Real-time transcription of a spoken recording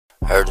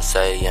Heard him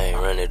say I ain't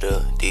run it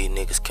up, these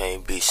niggas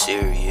can't be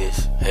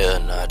serious.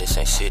 Hell nah, this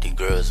ain't city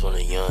girls when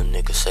a young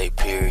nigga say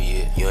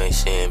period. You ain't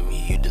seeing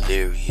me, you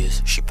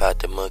delirious. She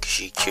popped the monkey,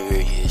 she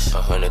curious.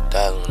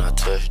 100,000 when I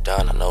touch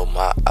down, I know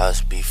my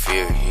eyes be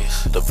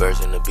furious. The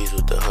birds and the bees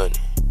with the honey,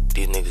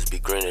 these niggas be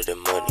greener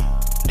than money.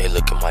 They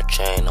look at my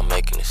chain, I'm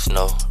making it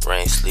snow,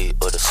 rain, sleet,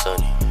 or the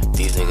sunny.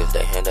 These niggas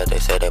they hand out, they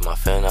say they my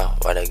fan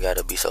out, why they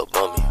gotta be so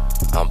bummy?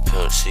 I'm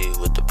Pimp C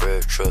with the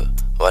bread truck,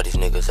 why these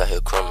niggas out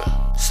here crumbing?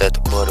 Set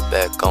the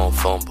quarterback on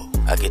fumble,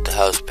 I get the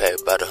house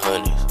packed by the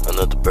honeys.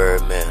 Another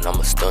bird man, I'm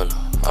a stunner,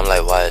 I'm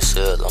like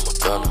YSL, I'm a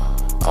gunner.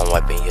 I'm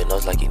wiping your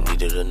nose like you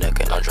needed a neck,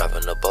 and I'm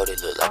driving a boat,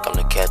 it look like I'm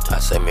the captain. I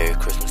say Merry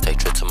Christmas, take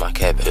trip to my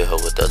cabin. Hit her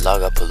with the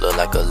log, I pull her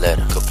like a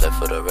ladder. Could play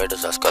for the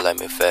Raiders, I score like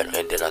McFadden.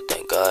 And then I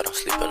thank God I'm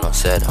sleeping on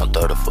Saturn. I'm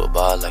throwing the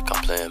football like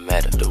I'm playing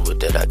Madden. The wood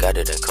that I got,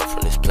 it ain't come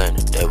from this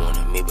planet. They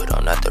wanted me, but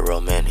I'm not the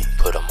romantic.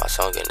 Put on my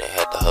song and they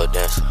had the whole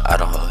dance. I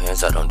don't hold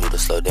hands, I don't do the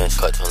slow dance.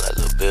 Cartoon like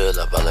Lil Bill,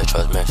 I ball like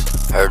Charles Manson.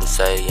 Heard him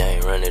say I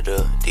ain't run it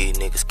up, these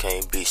niggas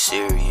can't be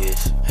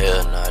serious.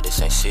 Hell nah,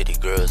 this ain't city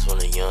girls when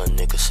a young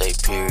nigga say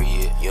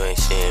period. You ain't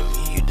seeing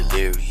me, you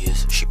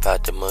delirious. She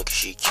popped the monkey,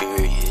 she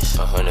curious.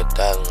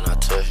 100,000 when I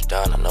touch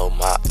down, I know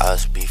my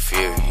eyes be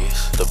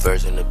furious. The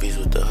birds and the bees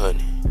with the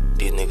honey,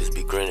 these niggas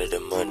be greener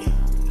than money.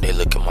 They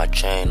look at my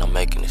chain, I'm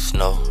making it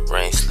snow,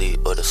 rain, sleet,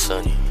 or the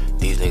sunny.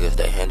 These niggas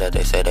they hand out,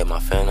 they say they my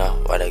fan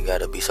out, why they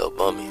gotta be so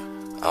bummy?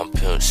 I'm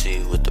Pimp C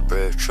with the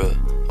bread truck,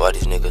 why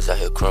these niggas out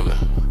here crumbing?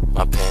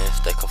 My pants,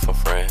 they come from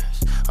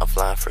France, I'm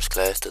flying first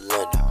class to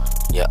London.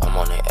 Yeah, I'm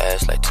on their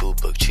ass like 2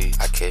 buck cheese.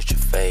 I catch a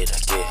fade, I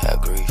get high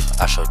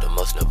grease. I show the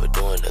most, never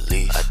doing the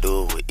least. I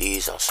do it with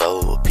ease, I'm so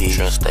with peace.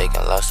 Shrimp steak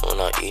and lobster when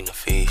I'm eating the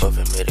fish.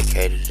 Puffin'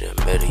 medicated in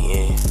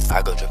Medellin.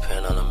 I go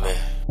Japan on a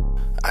man.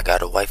 I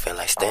got a wife in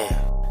like Stan.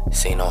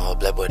 Seen on her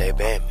black boy, they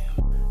ban me.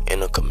 In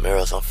the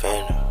Camaros, I'm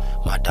fanning.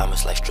 My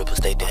diamonds like strippers,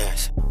 they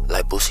dance.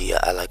 Like Boosie, yeah,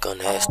 I like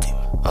nasty.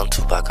 I'm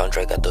Tupac, I'm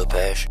Drake, got the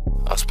passion.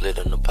 I'm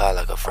splitting the pie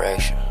like a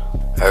fraction.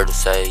 Heard him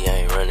say I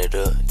ain't run it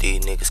up,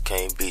 these niggas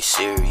can't be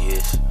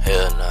serious.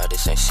 Hell nah,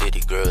 this ain't city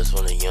girls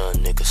when a young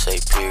nigga say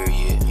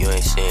period. You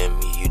ain't seeing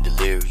me, you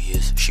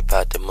delirious. She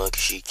popped the monkey,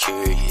 she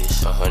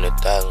curious.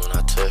 100,000 when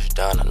I touch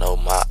down, I know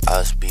my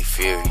eyes be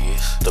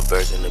furious. The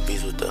birds and the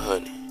bees with the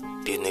honey,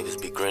 these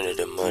niggas be greener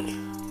than money.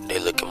 They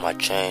look at my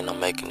chain, I'm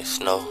making it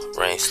snow,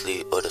 rain,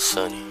 sleet, or the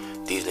sunny.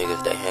 These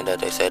niggas they hand out,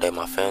 they say they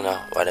my fan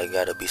out, why they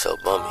gotta be so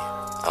bummy?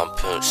 I'm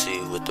Pimp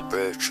C with the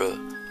bread truck,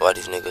 why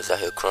these niggas out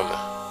here crumbing?